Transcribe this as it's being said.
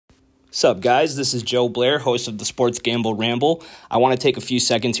Sup, guys? This is Joe Blair, host of the Sports Gamble Ramble. I want to take a few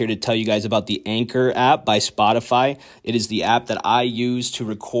seconds here to tell you guys about the Anchor app by Spotify. It is the app that I use to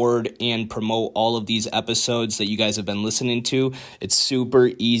record and promote all of these episodes that you guys have been listening to. It's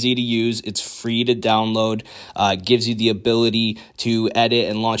super easy to use. It's free to download. It gives you the ability to edit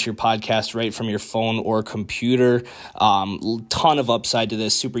and launch your podcast right from your phone or computer. Ton of upside to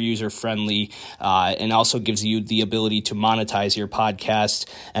this, super user-friendly, and also gives you the ability to monetize your podcast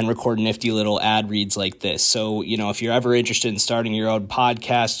and record nifty little ad reads like this. So, if you're ever interested in starting your own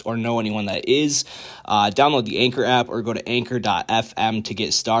podcast or know anyone that is, download the Anchor app or go to anchor.fm to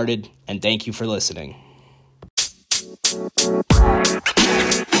get started. And thank you for listening.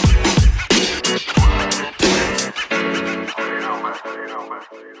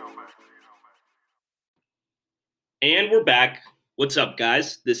 And we're back. What's up,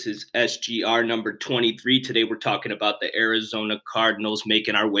 guys? This is SGR number 23. Today we're talking about the Arizona Cardinals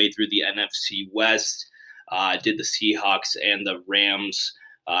making our way through the NFC West. Did the Seahawks and the Rams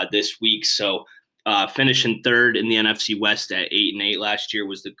this week. So finishing third in the NFC West at 8-8 last year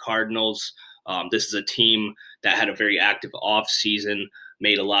was the Cardinals. This is a team that had a very active offseason,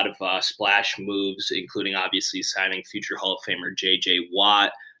 made a lot of splash moves, including obviously signing future Hall of Famer J.J.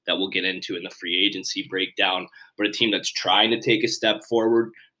 Watt, that we'll get into in the free agency breakdown, but a team that's trying to take a step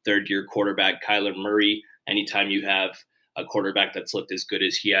forward. Third-year quarterback Kyler Murray. Anytime you have a quarterback that's looked as good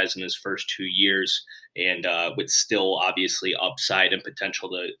as he has in his first 2 years, and with still obviously upside and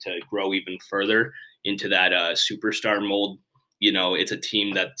potential to grow even further into that superstar mold, it's a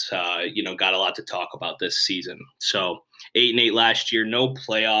team that's got a lot to talk about this season. So 8-8 last year, no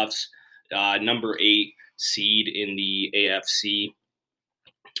playoffs, number 8 seed in the AFC.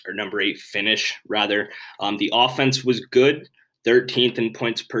 Or number 8 finish, rather. The offense was good, 13th in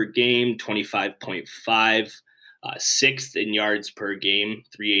points per game, 25.5, 6th in yards per game,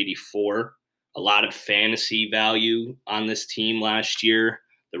 384. A lot of fantasy value on this team last year.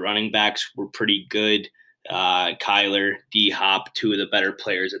 The running backs were pretty good. Kyler, D-Hop, two of the better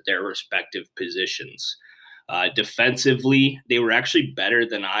players at their respective positions. Defensively, they were actually better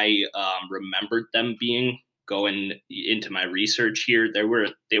than I remembered them being. Going into my research here, they were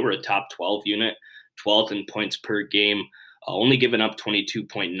a top 12 unit, 12th in points per game, only giving up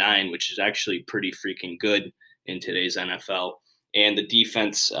 22.9, which is actually pretty freaking good in today's NFL. And the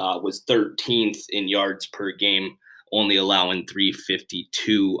defense was 13th in yards per game, only allowing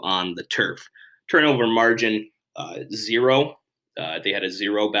 352 on the turf. Turnover margin, 0. They had a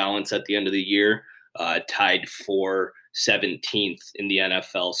 0 balance at the end of the year, tied for 17th in the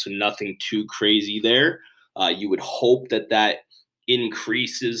NFL. So nothing too crazy there. You would hope that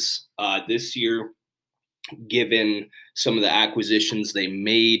increases this year, given some of the acquisitions they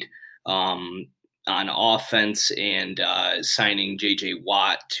made on offense and signing J.J.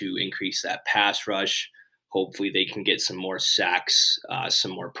 Watt to increase that pass rush. Hopefully they can get some more sacks,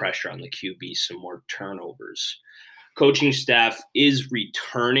 some more pressure on the QB, some more turnovers. Coaching staff is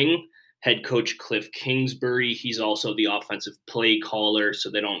returning. Head coach Cliff Kingsbury, he's also the offensive play caller, so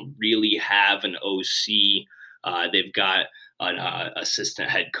they don't really have an OC. They've got an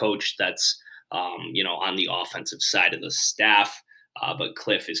assistant head coach that's, on the offensive side of the staff, but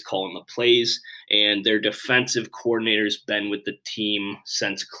Cliff is calling the plays. And their defensive coordinator's been with the team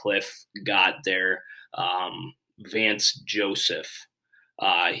since Cliff got there, Vance Joseph.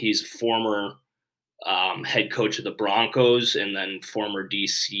 He's a former head coach of the Broncos and then former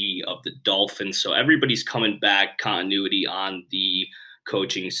DC of the Dolphins. So everybody's coming back, continuity on the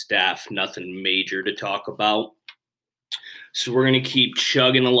coaching staff, nothing major to talk about. So we're going to keep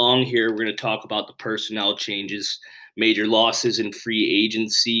chugging along here. We're going to talk about the personnel changes, major losses in free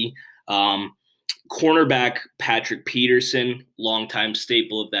agency. Cornerback Patrick Peterson, longtime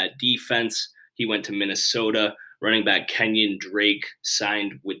staple of that defense. He went to Minnesota. Running back Kenyon Drake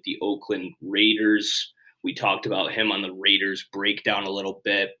signed with the Oakland Raiders. We talked about him on the Raiders breakdown a little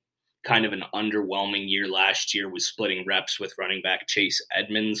bit. Kind of an underwhelming year last year, was splitting reps with running back Chase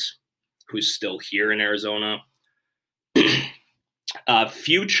Edmonds, who's still here in Arizona.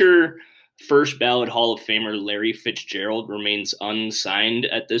 Future first ballot Hall of Famer Larry Fitzgerald remains unsigned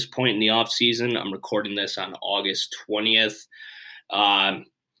at this point in the offseason. I'm recording this on August 20th.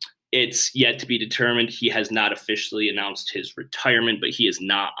 It's yet to be determined. He has not officially announced his retirement, but he is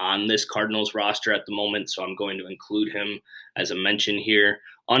not on this Cardinals roster at the moment, so I'm going to include him as a mention here.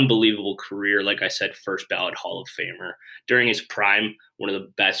 Unbelievable career. Like I said, first ballot Hall of Famer. During his prime, one of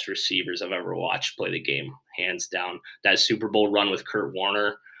the best receivers I've ever watched play the game, hands down. That Super Bowl run with Kurt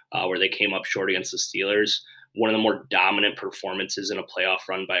Warner, where they came up short against the Steelers, one of the more dominant performances in a playoff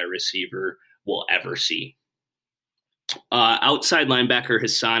run by a receiver we'll ever see. Outside linebacker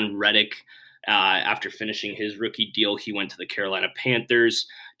Hassan Reddick, after finishing his rookie deal, he went to the Carolina Panthers.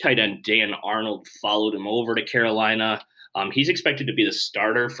 Tight end Dan Arnold followed him over to Carolina. He's expected to be the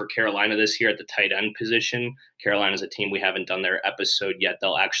starter for Carolina this year at the tight end position. Carolina's a team we haven't done their episode yet.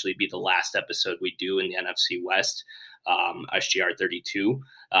 They'll actually be the last episode we do in the NFC West, SGR 32.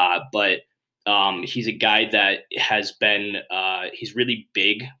 But he's a guy that has been, he's really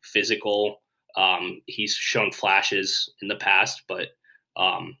big, physical. He's shown flashes in the past, but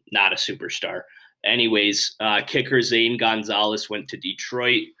not a superstar. Anyways, kicker Zane Gonzalez went to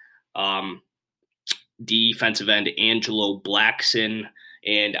Detroit. Defensive end Angelo Blackson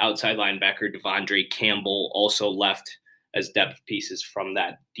and outside linebacker Devondre Campbell also left as depth pieces from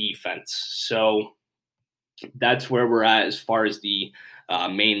that defense. So that's where we're at as far as the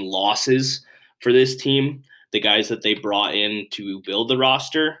main losses for this team. The guys that they brought in to build the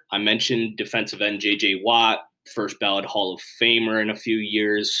roster. I mentioned defensive end J.J. Watt, first ballot Hall of Famer in a few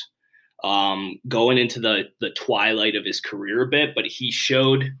years, going into the twilight of his career a bit, but he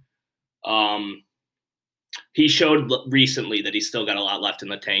showed recently that he's still got a lot left in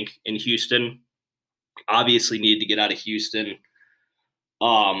the tank in Houston. Obviously needed to get out of Houston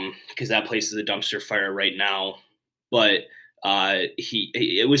because that place is a dumpster fire right now. But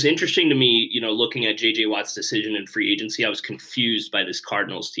it was interesting to me, looking at J.J. Watt's decision in free agency. I was confused by this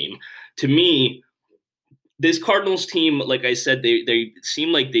Cardinals team. To me, this Cardinals team, like I said, they seem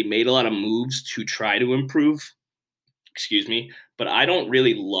like they made a lot of moves to try to improve. Excuse me. But I don't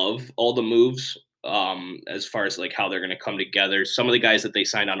really love all the moves as far as like how they're going to come together. Some of the guys that they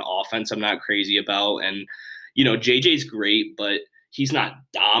signed on offense, I'm not crazy about. And, JJ's great, but he's not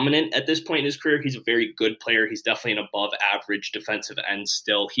dominant at this point in his career. He's a very good player. He's definitely an above average defensive end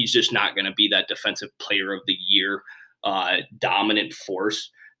still. He's just not going to be that defensive player of the year, dominant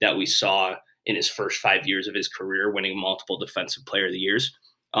force that we saw in his first 5 years of his career, winning multiple defensive player of the years.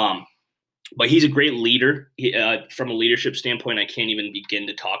 But he's a great leader. From a leadership standpoint, I can't even begin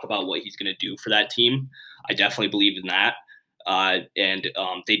to talk about what he's going to do for that team. I definitely believe in that. And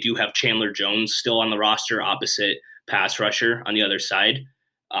they do have Chandler Jones still on the roster opposite pass rusher on the other side.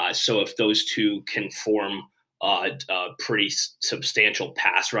 So if those two can form a pretty substantial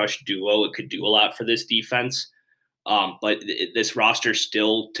pass rush duo, it could do a lot for this defense. But this roster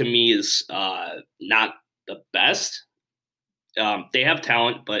still, to me, is not the best. They have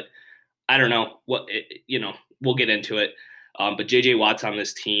talent, but I don't know what, we'll get into it. But J.J. Watt's on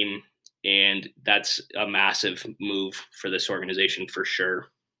this team, and that's a massive move for this organization for sure.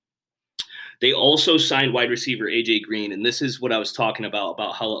 They also signed wide receiver A.J. Green, and this is what I was talking about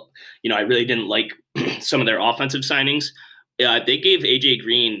how, I really didn't like some of their offensive signings. They gave A.J.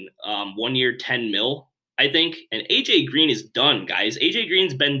 Green 1 year, $10 million, I think, and A.J. Green is done, guys. A.J.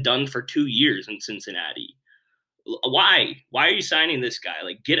 Green's been done for 2 years in Cincinnati. Why are you signing this guy?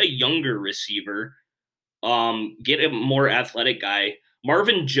 Like, get a younger receiver, get a more athletic guy.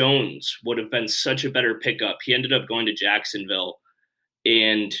 Marvin Jones would have been such a better pickup. He ended up going to Jacksonville,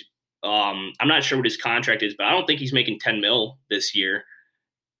 and I'm not sure what his contract is, but I don't think he's making 10 mil this year.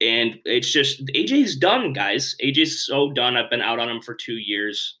 And it's just, AJ's done, guys. AJ's so done. I've been out on him for 2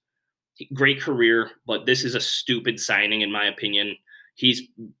 years. Great career, but this is a stupid signing in my opinion. He's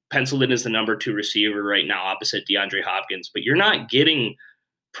penciled in as the number 2 receiver right now opposite DeAndre Hopkins, but you're not getting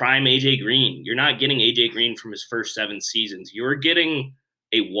prime AJ Green. You're not getting AJ Green from his first 7 seasons. You're getting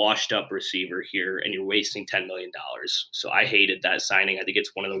a washed up receiver here, and you're wasting $10 million. So I hated that signing. I think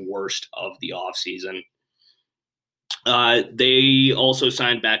it's one of the worst of the offseason. They also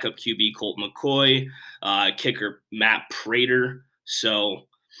signed backup QB Colt McCoy, kicker Matt Prater. So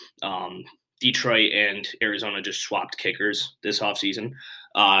Detroit and Arizona just swapped kickers this offseason.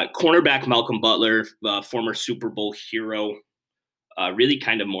 Cornerback Malcolm Butler, former Super Bowl hero, really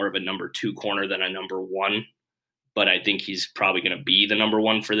kind of more of a number 2 corner than a number 1, but I think he's probably going to be the number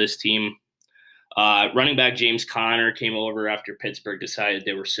 1 for this team. Running back James Conner came over after Pittsburgh decided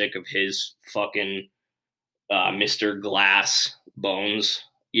they were sick of his fucking Mr. Glass bones.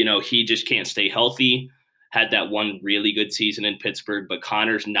 He just can't stay healthy. Had that one really good season in Pittsburgh, but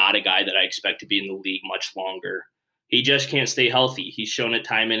Connor's not a guy that I expect to be in the league much longer. He just can't stay healthy. He's shown it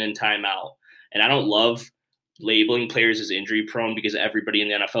time in and time out. And I don't love labeling players as injury prone because everybody in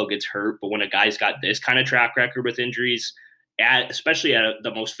the NFL gets hurt. But when a guy's got this kind of track record with injuries, especially at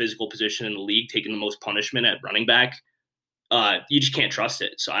the most physical position in the league, taking the most punishment at running back, you just can't trust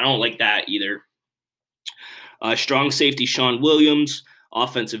it. So I don't like that either. Strong safety Sean Williams,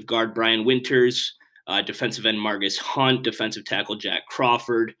 offensive guard Brian Winters, defensive end Margus Hunt, defensive tackle Jack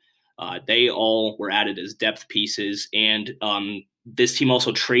Crawford. They all were added as depth pieces. And This team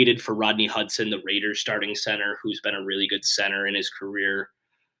also traded for Rodney Hudson, the Raiders starting center, who's been a really good center in his career.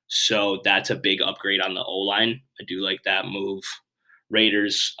 So that's a big upgrade on the O-line. I do like that move.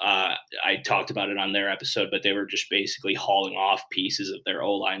 Raiders, I talked about it on their episode, but they were just basically hauling off pieces of their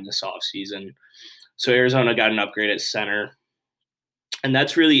O-line this offseason. So Arizona got an upgrade at center. And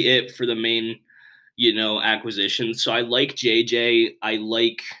that's really it for the main, acquisitions. So I like JJ. I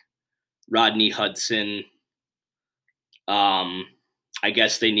like Rodney Hudson. I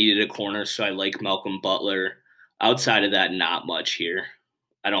guess they needed a corner, so I like Malcolm Butler. Outside of that, not much here.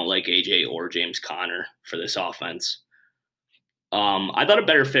 I don't like AJ or James Conner for this offense. I thought a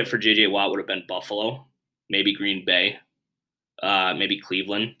better fit for JJ Watt would have been Buffalo, maybe Green Bay, maybe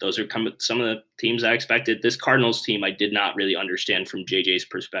Cleveland. Those are some of the teams I expected. This Cardinals team, I did not really understand from JJ's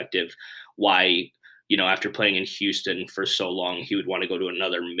perspective why, after playing in Houston for so long, he would want to go to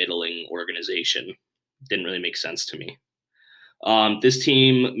another middling organization. Didn't really make sense to me. This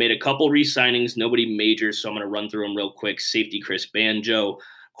team made a couple re-signings, nobody major, so I'm going to run through them real quick. Safety Chris Banjo,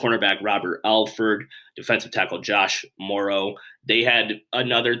 cornerback Robert Alford, defensive tackle Josh Morrow. They had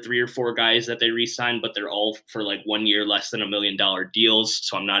another 3 or 4 guys that they re-signed, but they're all for like 1 year, less than $1 million deals,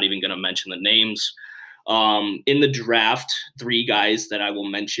 so I'm not even going to mention the names. In the draft, 3 guys that I will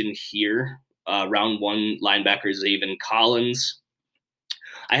mention here. Round 1, linebacker Zaven Collins.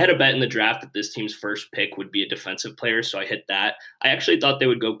 I had a bet in the draft that this team's first pick would be a defensive player, so I hit that. I actually thought they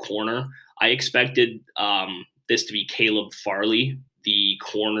would go corner. I expected this to be Caleb Farley, the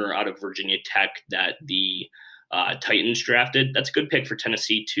corner out of Virginia Tech that the Titans drafted. That's a good pick for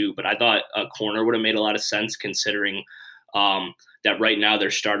Tennessee too, but I thought a corner would have made a lot of sense considering that right now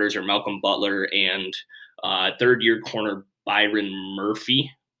their starters are Malcolm Butler and third-year corner Byron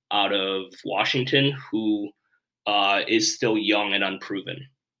Murphy out of Washington, who is still young and unproven.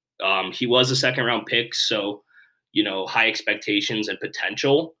 He was a second-round pick, so, high expectations and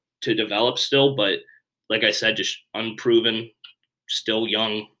potential to develop still, but like I said, just unproven, still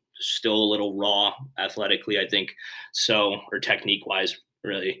young, still a little raw athletically, I think, so, or technique-wise,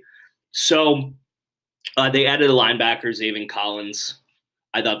 really. So they added a linebacker, Zaven Collins.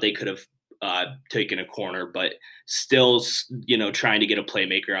 I thought they could have taken a corner, but still, trying to get a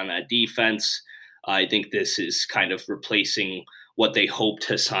playmaker on that defense. I think this is kind of replacing what they hoped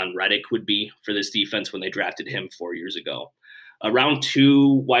Hassan Reddick would be for this defense when they drafted him 4 years ago. Round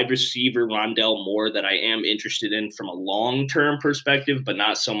 2, wide receiver Rondell Moore that I am interested in from a long-term perspective, but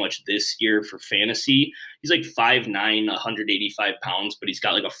not so much this year for fantasy. He's like 5'9", 185 pounds, but he's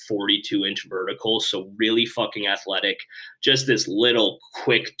got like a 42-inch vertical, so really fucking athletic. Just this little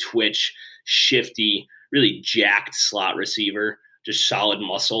quick twitch, shifty, really jacked slot receiver, just solid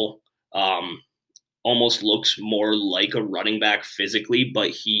muscle. Almost looks more like a running back physically,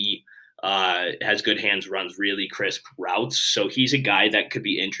 but he has good hands, runs really crisp routes. So he's a guy that could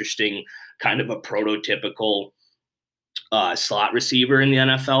be interesting, kind of a prototypical slot receiver in the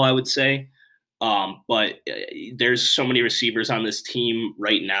NFL, I would say. But there's so many receivers on this team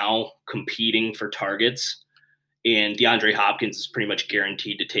right now competing for targets. And DeAndre Hopkins is pretty much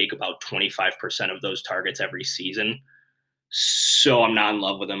guaranteed to take about 25% of those targets every season. So I'm not in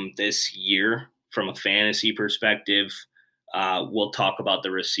love with him this year from a fantasy perspective. We'll talk about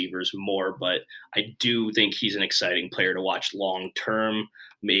the receivers more, but I do think he's an exciting player to watch long term,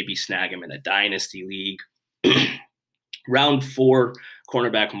 maybe snag him in a dynasty league. Round 4,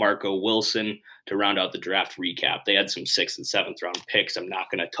 cornerback Marco Wilson to round out the draft recap. They had some 6th and 7th round picks. I'm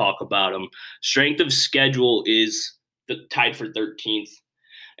not going to talk about them. Strength of schedule is tied for 13th.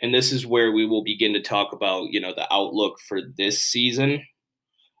 And this is where we will begin to talk about, the outlook for this season.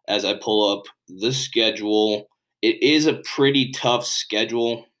 As I pull up the schedule, it is a pretty tough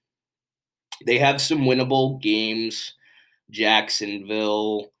schedule. They have some winnable games: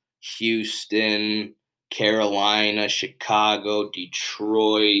 Jacksonville, Houston, Carolina, Chicago,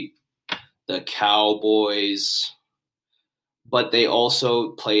 Detroit, the Cowboys. But they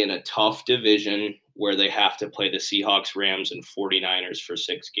also play in a tough division where they have to play the Seahawks, Rams, and 49ers for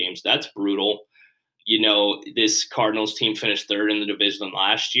 6 games. That's brutal. This Cardinals team finished 3rd in the division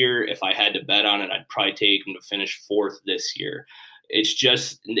last year. If I had to bet on it, I'd probably take them to finish 4th this year.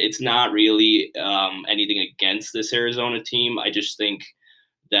 It's not really anything against this Arizona team. I just think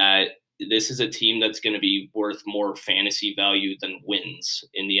that this is a team that's going to be worth more fantasy value than wins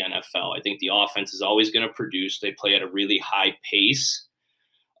in the NFL. I think the offense is always going to produce. They play at a really high pace.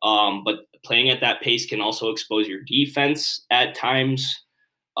 But playing at that pace can also expose your defense at times.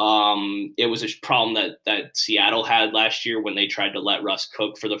 It was a problem that Seattle had last year when they tried to let Russ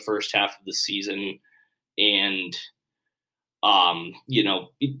cook for the first half of the season. And,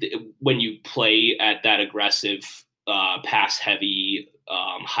 when you play at that aggressive pass-heavy,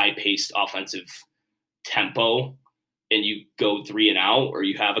 high-paced offensive tempo, and you go 3-and-out, or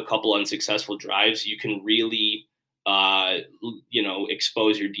you have a couple unsuccessful drives, you can really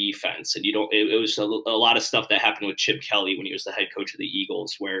expose your defense. And you don't. It was a lot of stuff that happened with Chip Kelly when he was the head coach of the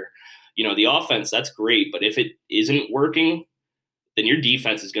Eagles, where the offense, that's great, but if it isn't working, then your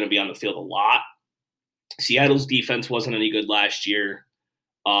defense is going to be on the field a lot. Seattle's defense wasn't any good last year.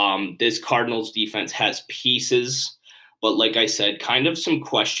 This Cardinals defense has pieces, but like I said, kind of some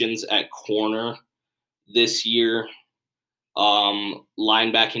questions at corner this year.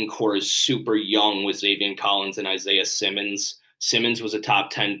 Linebacking core is super young with Xavier Collins and Isaiah Simmons. Simmons was a top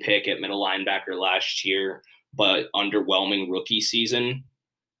 10 pick at middle linebacker last year, but underwhelming rookie season.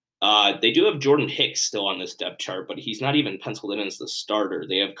 They do have Jordan Hicks still on this depth chart, but he's not even penciled in as the starter.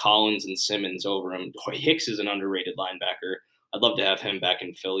 They have Collins and Simmons over him. Hicks is an underrated linebacker. I'd love to have him back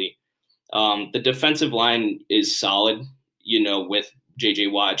in Philly. The defensive line is solid, with J.J.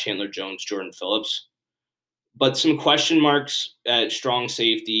 Watt, Chandler Jones, Jordan Phillips. But some question marks at strong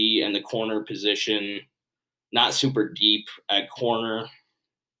safety and the corner position, not super deep at corner.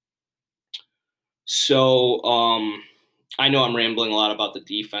 So I know I'm rambling a lot about the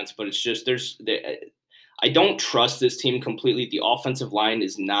defense, but it's just I don't trust this team completely. The offensive line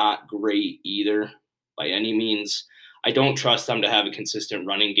is not great either by any means. I don't trust them to have a consistent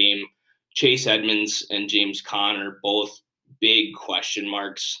running game. Chase Edmonds and James Conner, both big question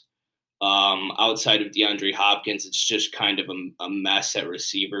marks. Outside of DeAndre Hopkins, it's just kind of a mess at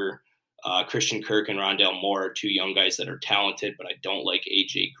receiver. Christian Kirk and Rondale Moore are two young guys that are talented, but I don't like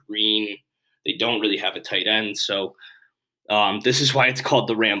AJ Green. They don't really have a tight end. So this is why it's called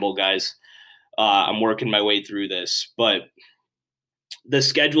the Ramble, guys. I'm working my way through this, but the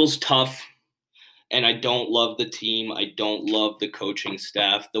schedule's tough, and I don't love the team. I don't love the coaching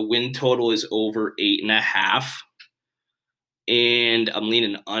staff. The win total is over 8.5, and I'm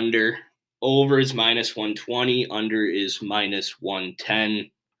leaning under. Over is -120, under is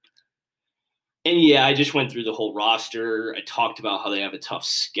 -110. And yeah, I just went through the whole roster. I talked about how they have a tough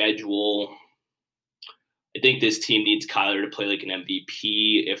schedule. I think this team needs Kyler to play like an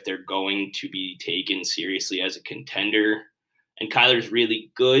MVP if they're going to be taken seriously as a contender. And Kyler's really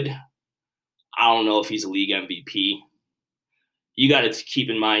good. I don't know if he's a league MVP. You got to keep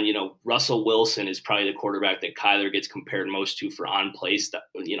in mind, Russell Wilson is probably the quarterback that Kyler gets compared most to for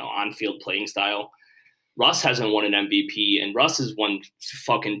on-field playing style. Russ hasn't won an MVP, and Russ has won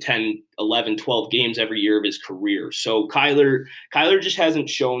fucking 10, 11, 12 games every year of his career. So Kyler just hasn't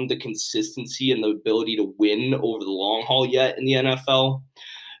shown the consistency and the ability to win over the long haul yet in the NFL.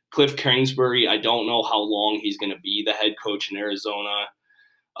 Cliff Kingsbury, I don't know how long he's going to be the head coach in Arizona.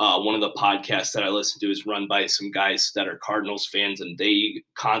 One of the podcasts that I listen to is run by some guys that are Cardinals fans, and they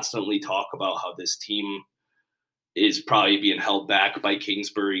constantly talk about how this team is probably being held back by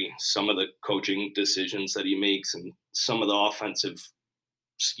Kingsbury, some of the coaching decisions that he makes and some of the offensive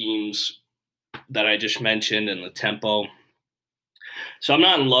schemes that I just mentioned and the tempo. So I'm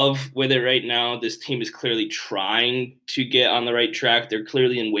not in love with it right now. This team is clearly trying to get on the right track. They're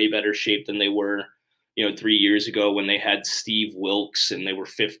clearly in way better shape than they were 3 years ago when they had Steve Wilkes and they were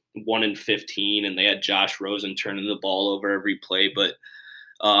 1-15 and they had Josh Rosen turning the ball over every play. But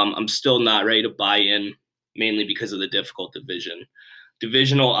I'm still not ready to buy in, mainly because of the difficult division.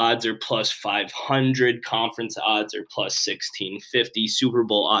 Divisional odds are +500. Conference odds are +1650. Super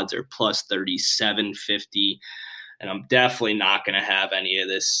Bowl odds are +3750. And I'm definitely not going to have any of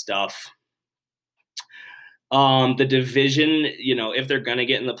this stuff. The division, if they're going to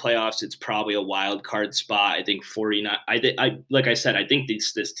get in the playoffs, it's probably a wild card spot. I think 49. Like I said, I think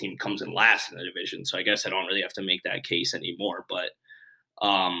this team comes in last in the division. So I guess I don't really have to make that case anymore. But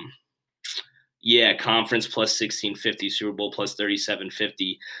yeah, conference +1650, Super Bowl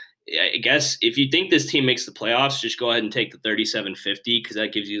 +3750. I guess if you think this team makes the playoffs, just go ahead and take the 3750 because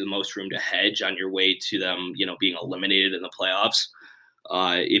that gives you the most room to hedge on your way to them, being eliminated in the playoffs.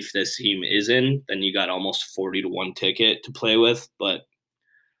 If this team is in, then you got almost 40-1 ticket to play with. But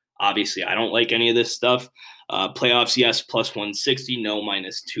obviously, I don't like any of this stuff. Playoffs, yes, +160, no,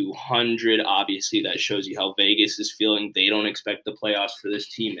 -200. Obviously, that shows you how Vegas is feeling. They don't expect the playoffs for this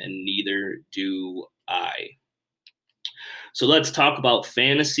team, and neither do I. So let's talk about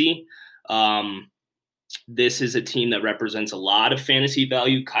fantasy. This is a team that represents a lot of fantasy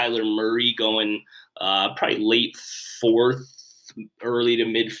value. Kyler Murray going probably late 4th, early to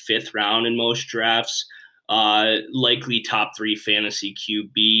mid 5th round in most drafts. Likely top 3 fantasy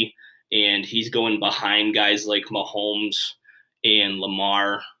QB. And he's going behind guys like Mahomes and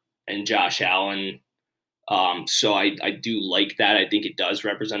Lamar and Josh Allen. So I do like that. I think it does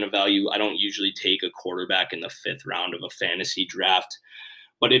represent a value. I don't usually take a quarterback in the 5th round of a fantasy draft.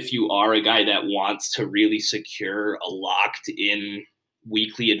 But if you are a guy that wants to really secure a locked in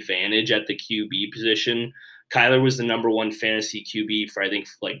weekly advantage at the QB position, Kyler was the number one fantasy QB for I think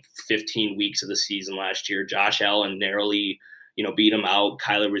like 15 weeks of the season last year. Josh Allen narrowly, beat him out.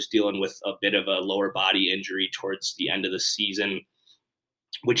 Kyler was dealing with a bit of a lower body injury towards the end of the season,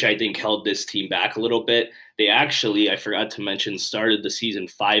 which I think held this team back a little bit. They actually, I forgot to mention, started the season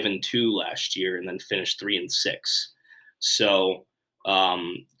 5-2 last year and then finished 3-6. So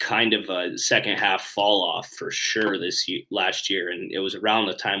kind of a second half fall off for sure last year, and it was around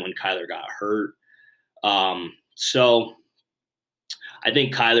the time when Kyler got hurt. So I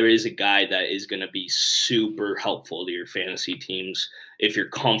think Kyler is a guy that is going to be super helpful to your fantasy teams if you're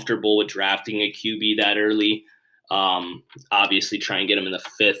comfortable with drafting a QB that early. Obviously, try and get him in the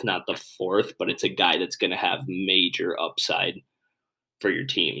 5th, not the 4th, but it's a guy that's going to have major upside for your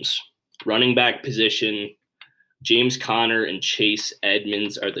teams. Running back position, James Conner and Chase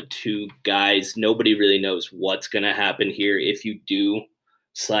Edmonds are the two guys. Nobody really knows what's going to happen here. If you do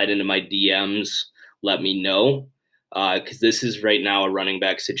slide into my DMs, let me know, because this is right now a running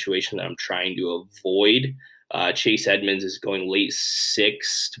back situation that I'm trying to avoid. Chase Edmonds is going late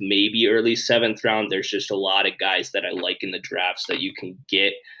 6th, maybe early 7th round. There's just a lot of guys that I like in the drafts that you can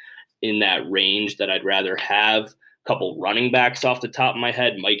get in that range that I'd rather have. A couple running backs off the top of my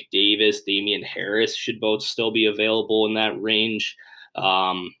head, Mike Davis, Damian Harris should both still be available in that range.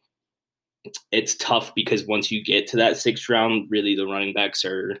 It's tough because once you get to that 6th round, really the running backs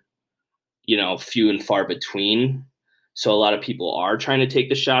are, few and far between. So a lot of people are trying to take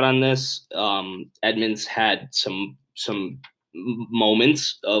the shot on this. Edmonds had some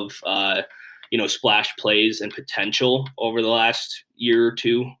moments of splash plays and potential over the last year or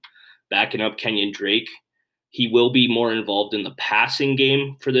two, backing up Kenyon Drake. He will be more involved in the passing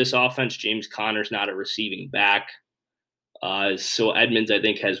game for this offense. James Conner's not a receiving back. So Edmonds, I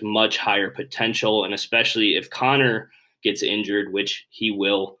think, has much higher potential, and especially if Conner gets injured, which he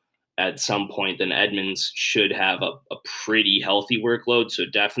will at some point, then Edmonds should have a pretty healthy workload. So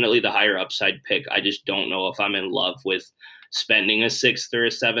definitely the higher upside pick. I just don't know if I'm in love with spending a 6th or a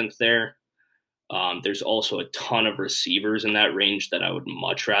 7th there. There's also a ton of receivers in that range that I would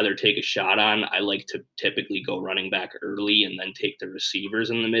much rather take a shot on. I like to typically go running back early and then take the receivers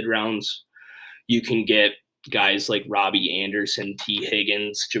in the mid rounds. You can get guys like Robbie Anderson, T.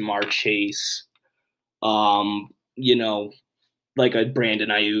 Higgins, Jamar Chase, like a Brandon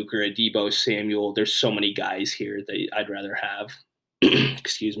Ayuk or a Deebo Samuel. There's so many guys here that I'd rather have.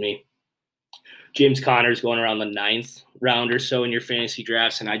 Excuse me. James Conner's going around the 9th round or so in your fantasy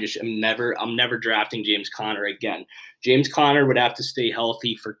drafts, and I'm never drafting James Conner again. James Conner would have to stay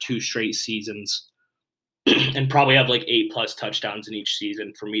healthy for 2 straight seasons and probably have like 8+ touchdowns in each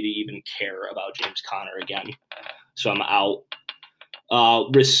season for me to even care about James Conner again. So I'm out.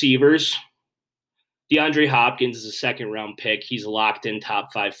 Receivers. DeAndre Hopkins is a 2nd round pick. He's a locked in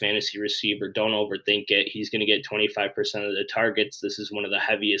top 5 fantasy receiver. Don't overthink it. He's going to get 25% of the targets. This is one of the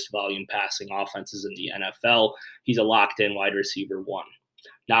heaviest volume passing offenses in the NFL. He's a locked in wide receiver 1.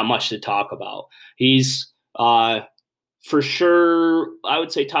 Not much to talk about. He's for sure, I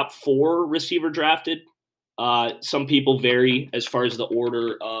would say top 4 receiver drafted. Some people vary as far as the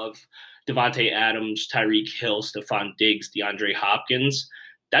order of Devontae Adams, Tyreek Hill, Stephon Diggs, DeAndre Hopkins.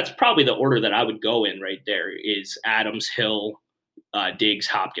 That's probably the order that I would go in right there is Adams, Hill, Diggs,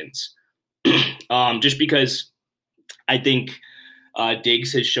 Hopkins. Just because I think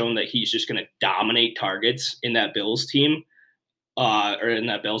Diggs has shown that he's just going to dominate targets in that Bills team or in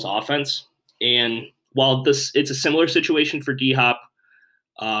that Bills offense. And while it's a similar situation for D-Hop,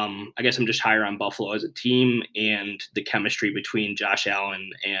 I guess I'm just higher on Buffalo as a team and the chemistry between Josh Allen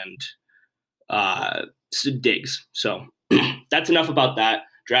and Diggs. So that's enough about that.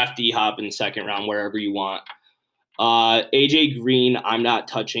 Draft D-Hop in the 2nd round, wherever you want. AJ Green, I'm not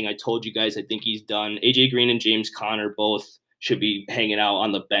touching. I told you guys I think he's done. AJ Green and James Conner both should be hanging out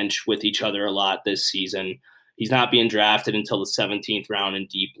on the bench with each other a lot this season. He's not being drafted until the 17th round in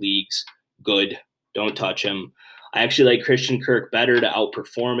deep leagues. Good. Don't touch him. I actually like Christian Kirk better to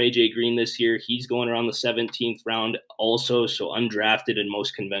outperform AJ Green this year. He's going around the 17th round also, so undrafted in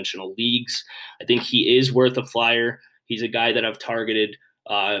most conventional leagues. I think he is worth a flyer. He's a guy that I've targeted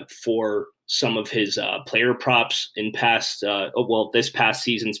for some of his player props in this past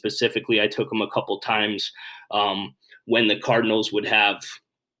season specifically. I took him a couple times when the Cardinals would have,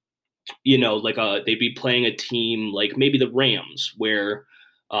 they'd be playing a team like maybe the Rams where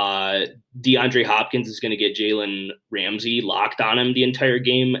DeAndre Hopkins is going to get Jalen Ramsey locked on him the entire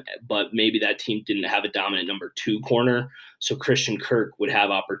game, but maybe that team didn't have a dominant number 2 corner. So Christian Kirk would have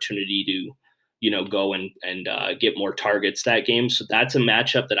opportunity to, go and get more targets that game. So that's a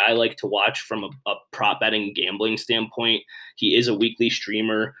matchup that I like to watch from a prop betting gambling standpoint. He is a weekly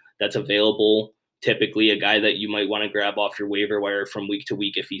streamer that's available. Typically a guy that you might want to grab off your waiver wire from week to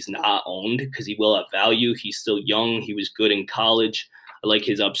week if he's not owned, because he will have value. He's still young. He was good in college. I like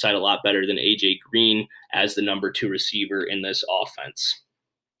his upside a lot better than AJ Green as the number 2 receiver in this offense.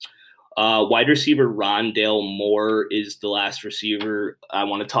 Wide receiver Rondale Moore is the last receiver I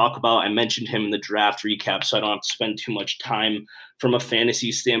want to talk about. I mentioned him in the draft recap, so I don't have to spend too much time from a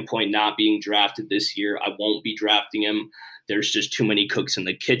fantasy standpoint not being drafted this year. I won't be drafting him. There's just too many cooks in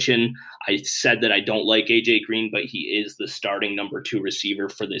the kitchen. I said that I don't like AJ Green, but he is the starting number 2 receiver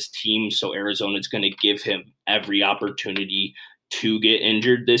for this team, so Arizona is going to give him every opportunity to get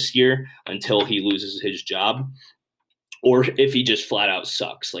injured this year until he loses his job, or if he just flat out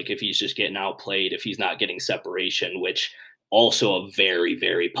sucks, like if he's just getting outplayed, if he's not getting separation, which also a very,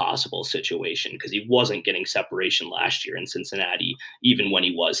 very possible situation because he wasn't getting separation last year in Cincinnati, even when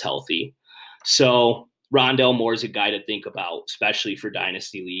he was healthy. So Rondale Moore is a guy to think about, especially for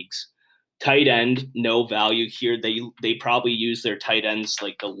dynasty leagues. Tight end, no value here. They probably use their tight ends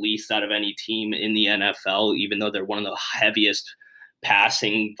like the least out of any team in the NFL, even though they're one of the heaviest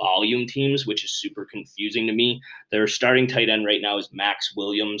passing volume teams, which is super confusing to me. Their starting tight end right now is Max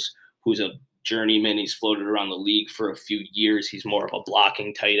Williams, who's a journeyman. He's floated around the league for a few years. He's more of a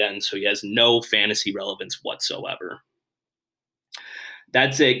blocking tight end, so he has no fantasy relevance whatsoever.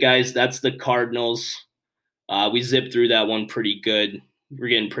 That's it, guys. That's the Cardinals. We zipped through that one pretty good. We're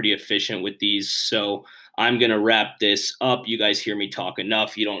getting pretty efficient with these, so I'm going to wrap this up. You guys hear me talk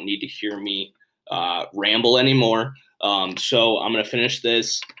enough. You don't need to hear me ramble anymore. So I'm going to finish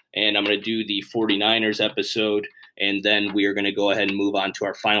this, and I'm going to do the 49ers episode, and then we are going to go ahead and move on to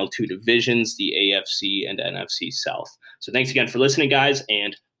our final 2 divisions, the AFC and NFC South. So thanks again for listening, guys,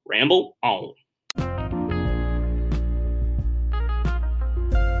 and ramble on.